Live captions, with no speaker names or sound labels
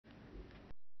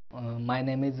My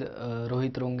name is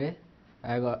Rohit Ronge.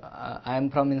 I am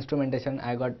from instrumentation.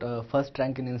 I got first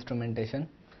rank in instrumentation.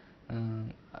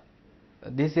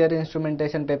 This year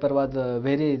instrumentation paper was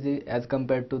very easy as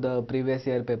compared to the previous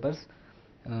year papers.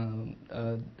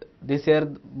 This year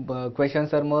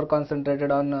questions are more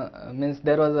concentrated on means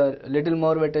there was a little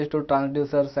more weightage to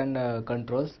transducers and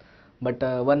controls, but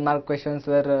 1 mark questions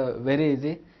were very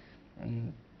easy.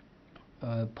 Mm,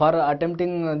 for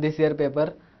attempting this year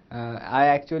paper, I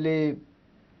actually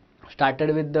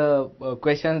started with the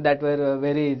questions that were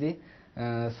very easy.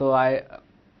 So I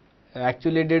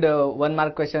actually did 1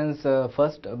 mark questions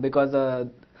first, because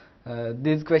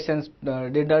these questions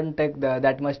didn't take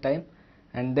that much time,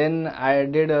 and then I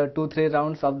did 2-3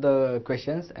 rounds of the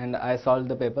questions and I solved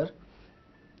the paper.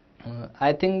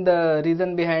 I think the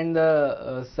reason behind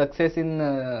the success in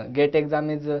GATE exam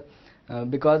is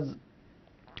because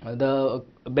the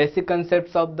basic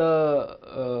concepts of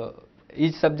the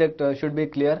each subject should be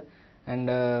clear, and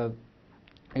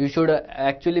you should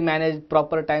actually manage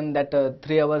proper time, that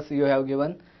 3 hours you have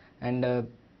given, and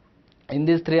in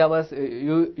these 3 hours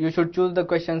you should choose the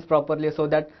questions properly, so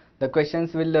that the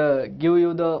questions will give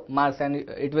you the marks, and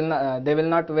it will not, they will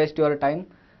not waste your time,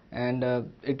 and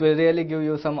it will really give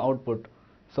you some output.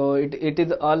 So it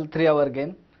is all 3 hour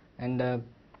game. And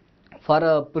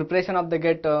for preparation of the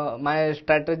GATE, my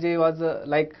strategy was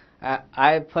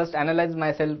I first analyze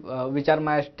myself, which are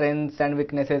my strengths and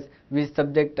weaknesses, which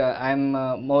subject I am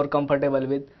more comfortable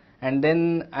with, and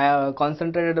then I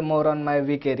concentrated more on my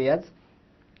weak areas,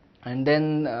 and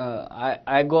then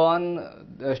I go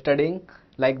on studying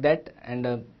like that.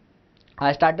 And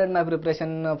I started my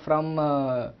preparation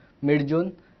from mid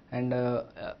June, and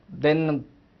then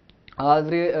I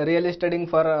was really studying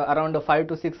for around 5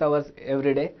 to 6 hours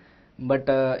every day. But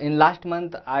in last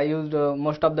month I used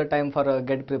most of the time for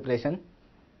GATE preparation.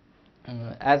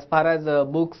 As far as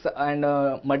books and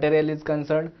material is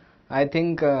concerned, I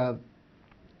think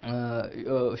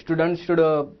students should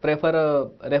prefer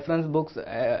reference books.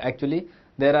 Actually,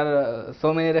 there are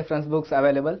so many reference books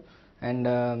available,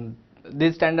 and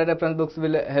these standard reference books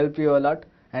will help you a lot.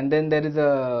 And then there is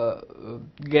a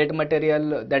GATE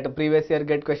material, that previous year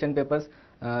GATE question papers,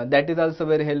 that is also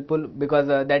very helpful, because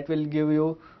that will give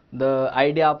you the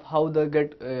idea of how the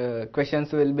GATE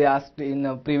questions will be asked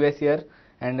in previous year,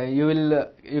 and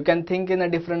you can think in a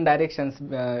different directions.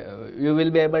 You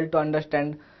will be able to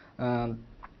understand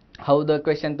how the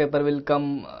question paper will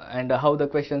come and how the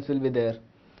questions will be there.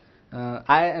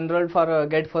 I enrolled for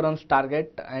Gateforum's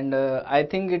target, and I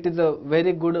think it is a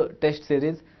very good test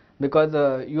series, because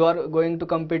you are going to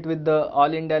compete with the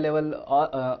all India level,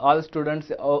 all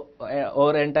students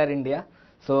over entire India.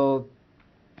 So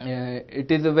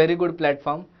it is a very good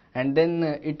platform, and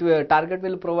then target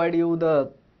will provide you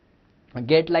the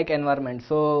GATE like environment.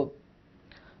 So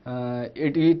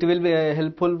it will be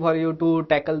helpful for you to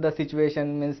tackle the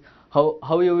situation, means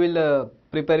how you will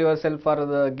prepare yourself for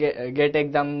the GATE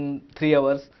exam 3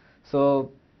 hours.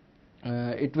 So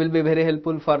it will be very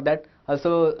helpful for that.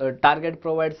 Also target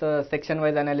provides a section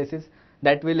wise analysis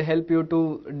that will help you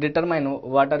to determine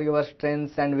what are your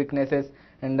strengths and weaknesses,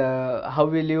 and how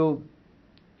will you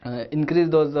increase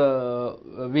those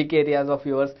weak areas of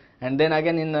yours. And then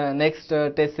again in the next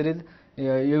test series,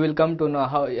 you will come to know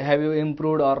how have you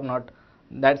improved or not.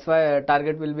 That's why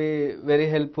target will be very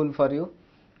helpful for you.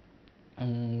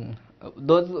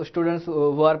 Those students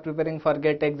who are preparing for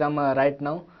GATE exam right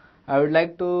now, I would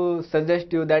like to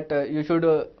suggest you that you should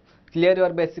clear your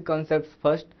basic concepts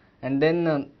first, and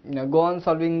then go on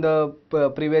solving the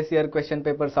previous year question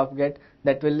papers of GATE.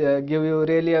 That will give you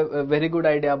really a very good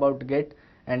idea about GATE.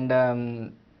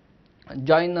 And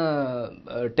join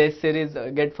test series,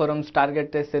 Gateforum's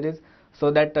target test series, so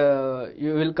that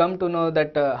you will come to know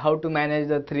that how to manage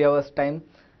the 3 hours time,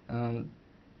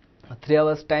 3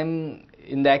 hours time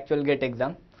in the actual GATE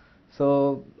exam.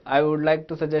 So I would like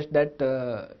to suggest that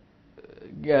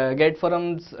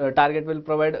Gateforum's target will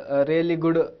provide a really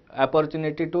good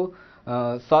opportunity to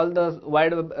solve the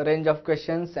wide range of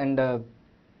questions, and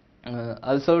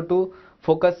also to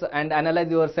focus and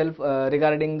analyze yourself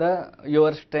regarding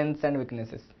your strengths and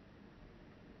weaknesses.